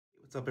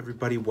What's up,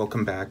 everybody?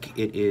 Welcome back.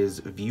 It is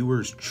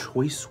Viewer's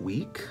Choice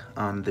Week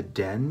on The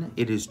Den.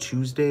 It is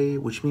Tuesday,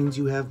 which means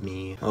you have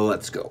me.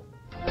 Let's go.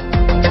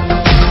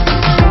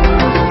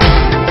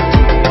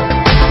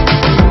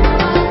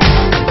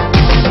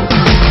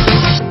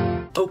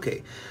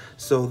 Okay,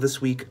 so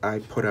this week I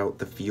put out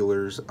the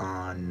feelers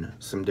on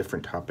some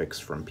different topics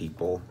from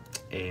people,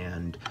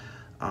 and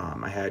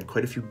I had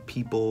quite a few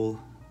people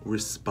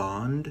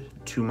respond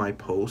to my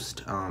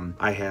post.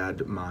 I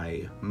had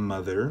my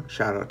mother,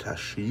 shout out to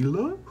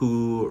Sheila,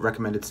 who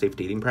recommended safe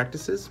dating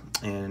practices,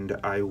 and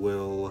I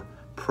will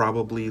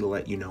probably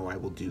let you know I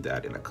will do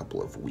that in a couple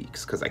of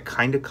weeks, because I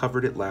kind of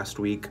covered it last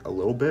week a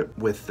little bit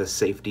with the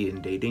safety in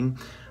dating,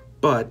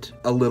 but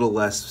a little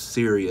less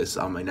serious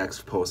on my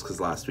next post, because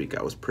last week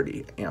I was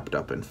pretty amped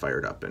up and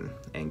fired up and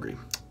angry.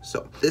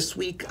 So this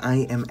week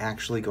I am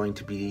actually going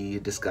to be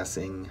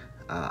discussing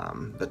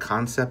the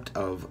concept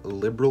of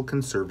liberal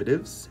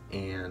conservatives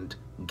and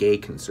gay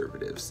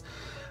conservatives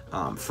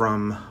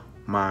from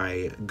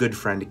my good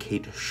friend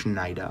Kate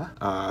Schneider.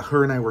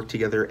 Her and I worked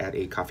together at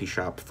a coffee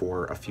shop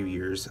for a few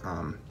years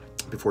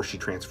before she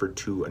transferred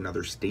to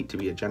another state to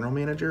be a general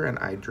manager, and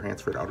I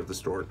transferred out of the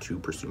store to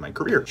pursue my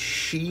career.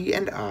 She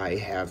and I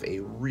have a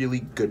really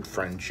good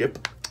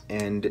friendship,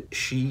 and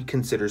she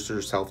considers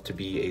herself to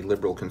be a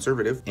liberal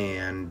conservative,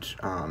 and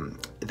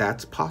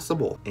that's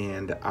possible.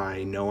 And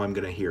I know I'm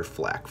gonna hear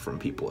flack from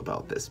people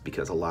about this,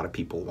 because a lot of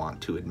people want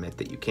to admit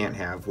that you can't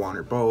have one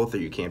or both, or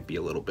you can't be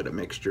a little bit of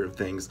mixture of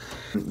things.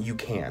 You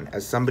can.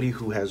 As somebody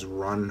who has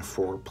run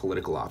for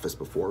political office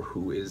before,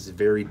 who is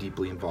very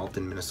deeply involved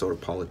in Minnesota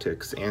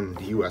politics and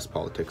US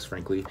politics,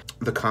 frankly,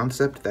 the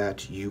concept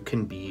that you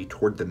can be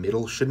toward the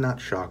middle should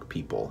not shock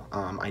people.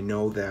 I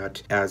know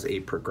that as a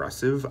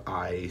progressive,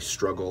 I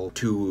struggle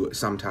to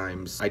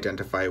sometimes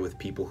identify with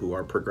people who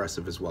are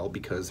progressive as well,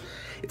 because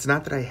it's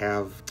not that I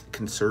have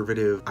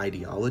conservative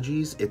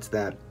ideologies, it's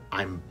that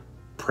I'm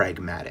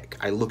pragmatic.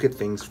 I look at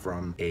things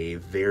from a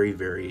very,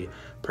 very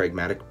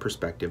pragmatic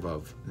perspective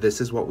of, this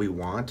is what we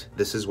want,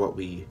 this is what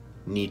we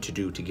need to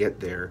do to get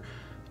there,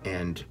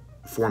 and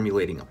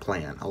formulating a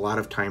plan. A lot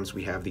of times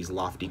we have these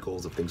lofty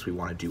goals of things we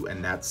want to do,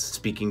 and that's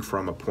speaking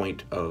from a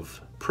point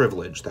of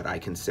privilege that I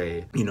can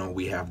say, you know,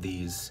 we have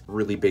these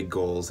really big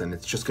goals and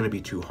it's just going to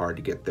be too hard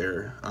to get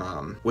there,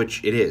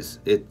 which it is.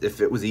 If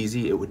it was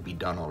easy, it would be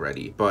done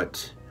already.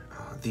 But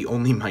the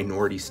only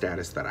minority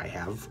status that I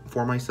have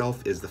for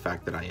myself is the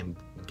fact that I am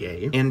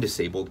gay and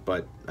disabled,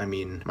 but I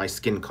mean, my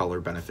skin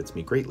color benefits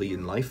me greatly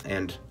in life,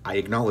 and I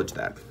acknowledge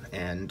that.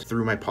 And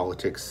through my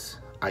politics,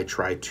 I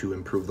try to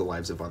improve the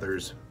lives of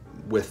others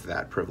with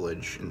that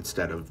privilege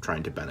instead of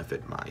trying to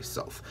benefit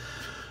myself.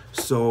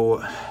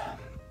 So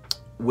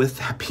with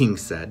that being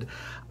said,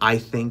 I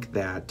think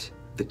that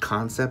the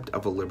concept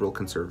of a liberal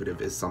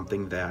conservative is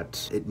something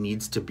that it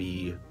needs to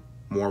be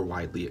more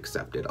widely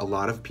accepted. A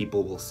lot of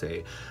people will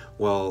say,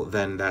 well,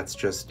 then that's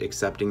just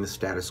accepting the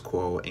status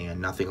quo and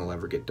nothing will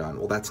ever get done.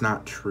 Well, that's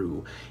not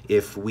true.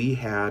 If we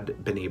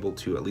had been able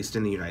to, at least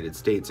in the United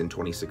States in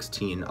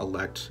 2016,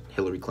 elect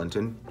Hillary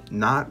Clinton,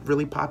 not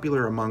really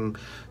popular among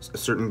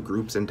certain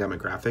groups and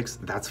demographics,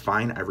 that's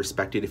fine. I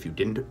respect it if you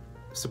didn't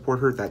support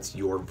her. That's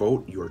your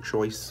vote, your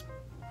choice,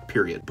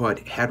 period. But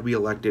had we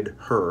elected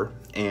her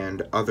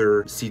and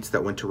other seats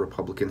that went to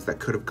Republicans that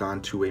could have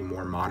gone to a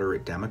more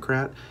moderate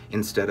Democrat,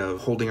 instead of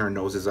holding our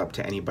noses up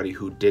to anybody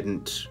who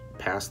didn't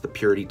pass the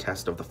purity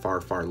test of the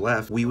far, far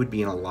left, we would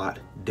be in a lot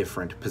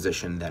different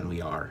position than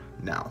we are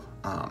now.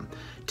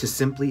 To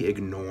simply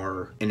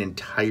ignore an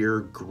entire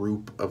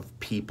group of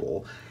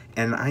people,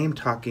 and I am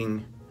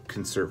talking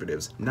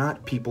conservatives,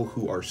 not people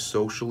who are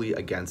socially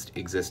against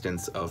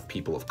existence of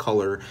people of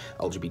color,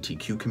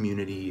 LGBTQ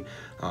community,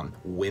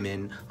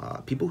 women,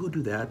 people who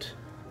do that,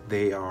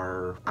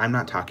 I'm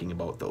not talking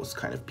about those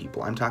kind of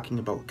people. I'm talking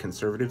about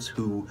conservatives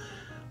who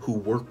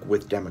work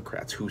with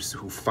Democrats, who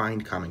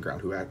find common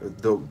ground,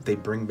 they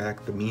bring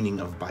back the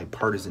meaning of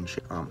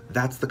bipartisanship.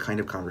 That's the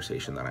kind of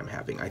conversation that I'm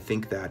having. I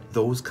think that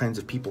those kinds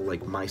of people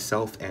like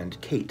myself and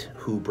Kate,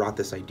 who brought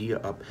this idea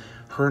up,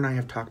 her and I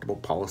have talked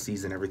about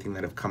policies and everything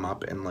that have come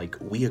up, and like,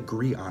 we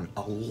agree on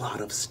a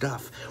lot of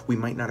stuff. We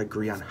might not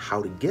agree on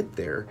how to get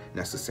there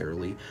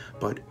necessarily,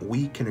 but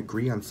we can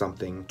agree on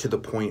something to the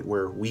point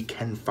where we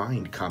can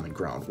find common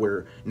ground,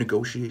 where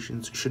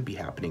negotiations should be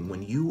happening.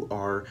 When you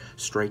are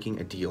striking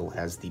a deal,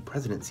 as the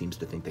president seems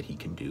to think that he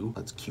can do,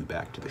 let's cue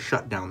back to the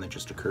shutdown that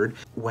just occurred,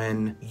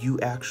 when you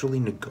actually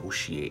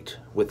negotiate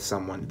with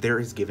someone, there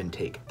is give and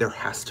take. There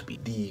has to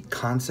be. The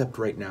concept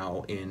right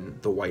now in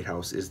the White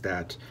House is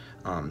that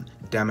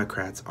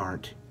Democrats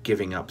aren't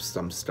giving up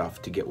some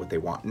stuff to get what they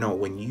want. No,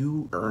 when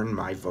you earn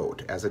my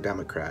vote as a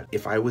Democrat,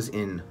 if I was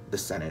in the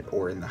Senate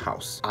or in the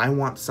House, I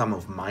want some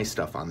of my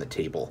stuff on the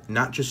table,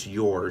 not just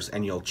yours,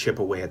 and you'll chip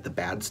away at the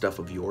bad stuff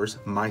of yours.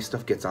 My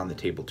stuff gets on the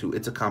table too.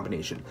 It's a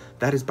combination.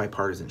 That is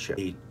bipartisanship.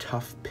 A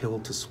tough pill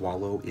to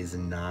swallow is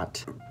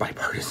not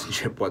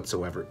bipartisanship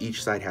whatsoever.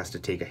 Each side has to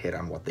take a hit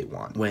on what they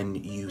want. When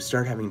you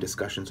start having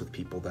discussions with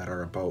people that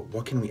are about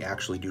what can we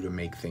actually do to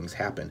make things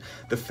happen,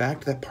 the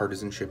fact that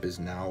partisanship is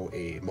now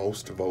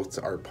most votes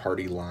are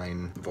party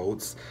line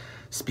votes,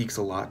 speaks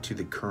a lot to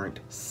the current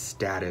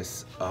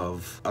status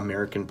of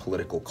American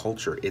political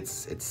culture.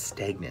 It's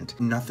stagnant.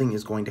 Nothing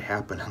is going to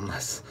happen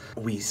unless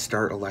we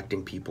start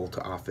electing people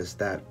to office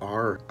that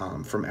are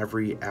from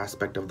every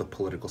aspect of the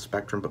political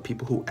spectrum, but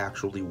people who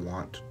actually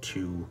want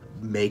to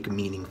make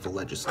meaningful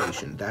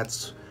legislation.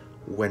 That's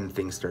when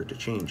things start to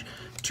change.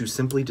 To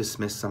simply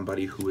dismiss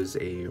somebody who is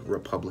a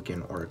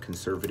Republican or a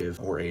conservative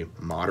or a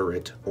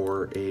moderate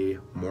or a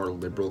more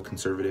liberal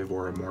conservative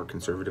or a more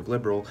conservative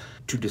liberal,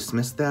 to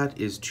dismiss that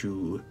is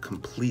to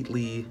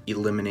completely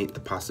eliminate the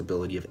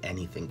possibility of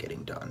anything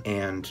getting done.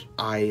 And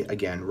I,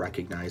 again,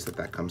 recognize that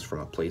that comes from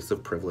a place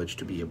of privilege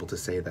to be able to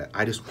say that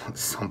I just want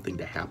something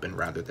to happen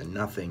rather than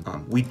nothing.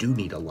 We do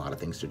need a lot of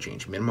things to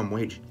change. Minimum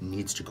wage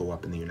needs to go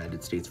up in the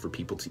United States for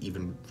people to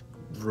even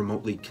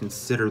remotely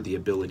consider the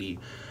ability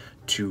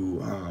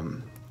to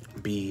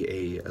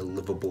be a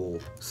livable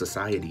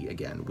society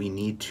again. We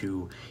need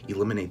to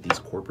eliminate these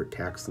corporate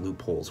tax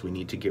loopholes. We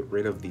need to get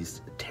rid of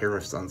these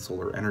tariffs on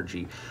solar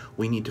energy.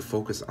 We need to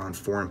focus on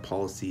foreign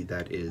policy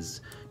that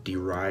is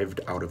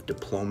derived out of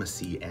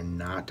diplomacy and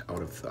not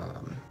out of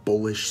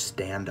bullish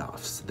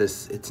standoffs.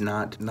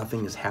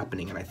 Nothing is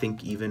happening. And I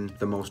think even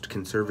the most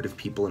conservative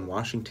people in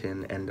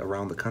Washington and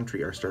around the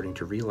country are starting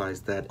to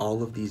realize that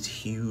all of these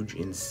huge,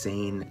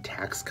 insane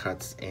tax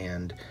cuts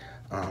and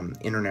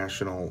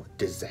international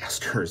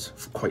disasters,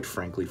 quite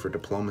frankly, for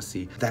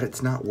diplomacy, that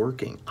it's not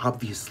working.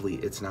 Obviously,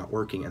 it's not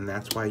working, and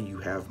that's why you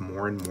have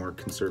more and more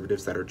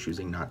conservatives that are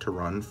choosing not to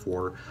run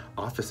for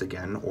office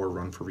again or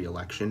run for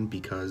re-election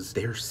because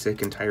they're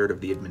sick and tired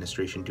of the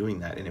administration doing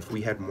that. And if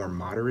we had more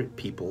moderate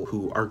people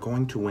who are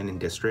going to win in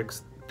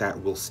districts, that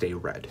will stay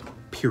red,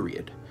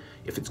 period.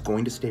 If it's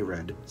going to stay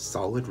red,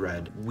 solid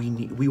red,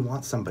 we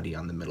want somebody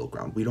on the middle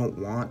ground. We don't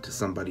want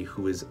somebody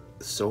who is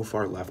so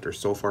far left or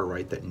so far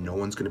right that no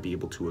one's going to be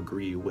able to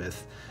agree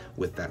with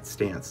that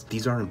stance.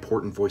 These are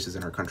important voices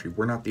in our country.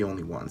 We're not the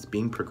only ones.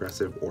 Being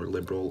progressive or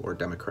liberal or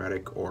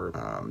democratic or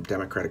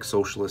democratic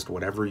socialist,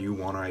 whatever you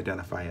want to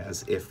identify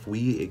as, if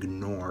we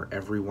ignore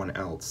everyone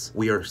else,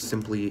 we are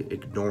simply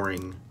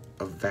ignoring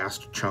a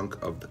vast chunk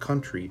of the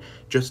country,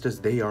 just as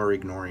they are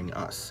ignoring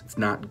us.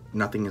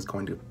 Nothing is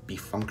going to be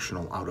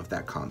functional out of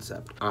that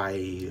concept.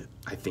 I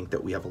think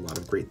that we have a lot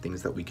of great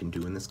things that we can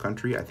do in this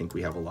country. I think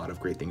we have a lot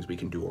of great things we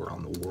can do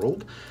around the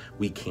world.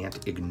 We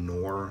can't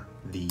ignore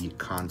the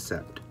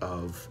concept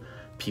of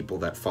people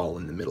that fall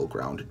in the middle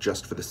ground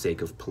just for the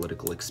sake of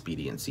political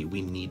expediency.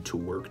 We need to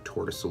work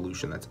toward a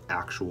solution that's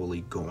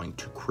actually going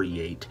to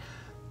create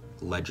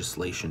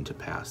legislation to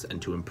pass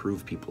and to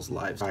improve people's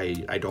lives.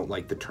 I don't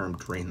like the term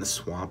drain the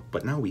swamp,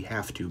 but now we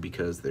have to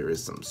because there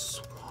is some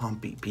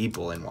swampy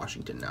people in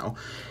Washington now,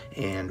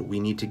 and we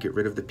need to get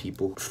rid of the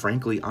people,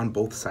 frankly, on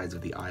both sides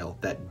of the aisle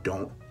that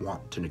don't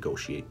want to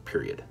negotiate,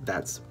 period.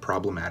 That's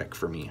problematic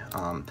for me.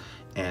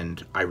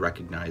 And I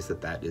recognize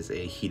that that is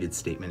a heated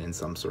statement in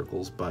some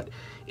circles, but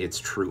it's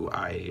true.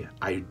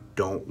 I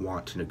don't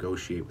want to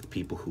negotiate with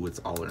people who it's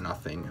all or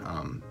nothing.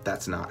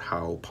 That's not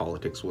how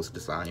politics was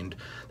designed.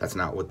 That's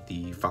not what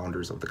the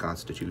founders of the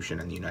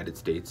Constitution and the United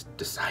States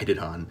decided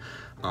on.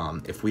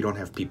 If we don't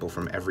have people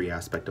from every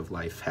aspect of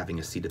life having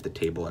a seat at the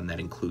table, and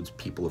that includes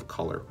people of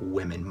color,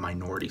 women,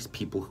 minorities,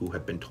 people who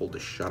have been told to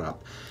shut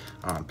up,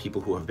 people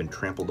who have been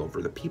trampled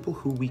over, the people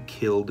who we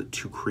killed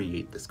to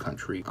create this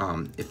country,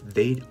 if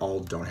they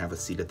all don't have a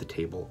seat at the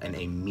table and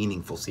a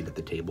meaningful seat at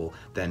the table,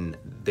 then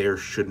there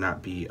should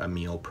not be a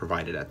meal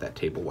provided at that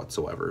table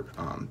whatsoever.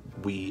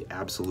 We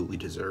absolutely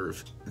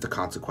deserve the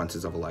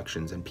consequences of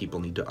elections, and people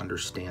need to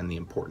understand the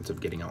importance of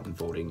getting out and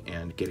voting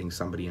and getting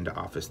somebody into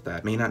office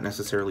that may not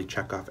necessarily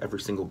check off every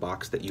single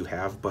box that you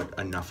have, but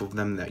enough of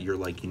them that you're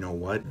like, you know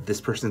what,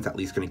 this person's at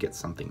least going to get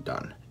something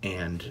done.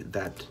 And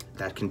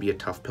that can be a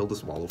tough pill to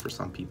swallow for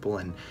some people,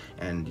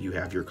 and you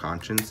have your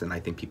conscience, and I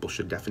think people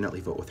should definitely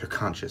vote with their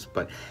conscience.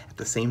 But at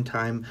the same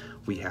time,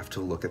 we have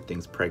to look at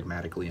things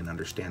pragmatically and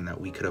understand that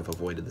we could have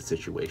avoided the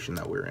situation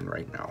that we're in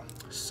right now.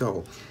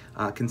 So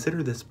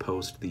consider this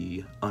post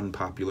the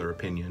unpopular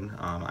opinion.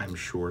 I'm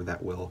sure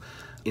that will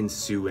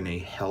ensue in a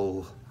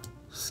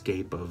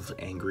hellscape of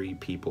angry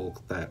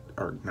people that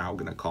are now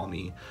going to call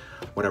me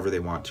whatever they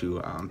want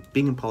to.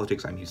 Being in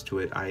politics, I'm used to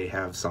it. I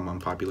have some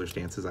unpopular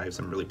stances. I have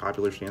some really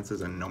popular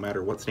stances, and no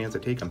matter what stance I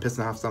take, I'm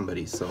pissing off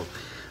somebody. So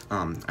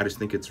I just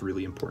think it's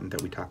really important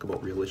that we talk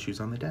about real issues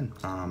on the Den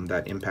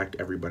that impact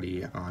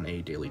everybody on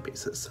a daily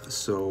basis.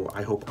 So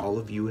I hope all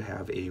of you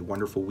have a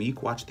wonderful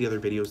week. Watch the other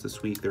videos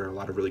this week. There are a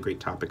lot of really great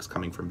topics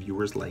coming from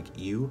viewers like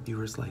you.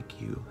 Viewers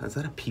like you. Is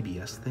that a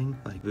PBS thing?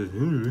 Like,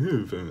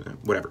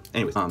 whatever.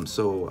 Anyways,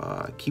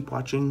 so keep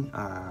watching.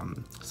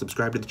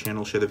 Subscribe to the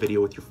channel, share the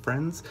video with your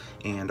friends,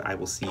 and I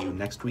will see you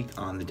next week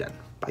on the Den.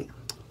 Bye.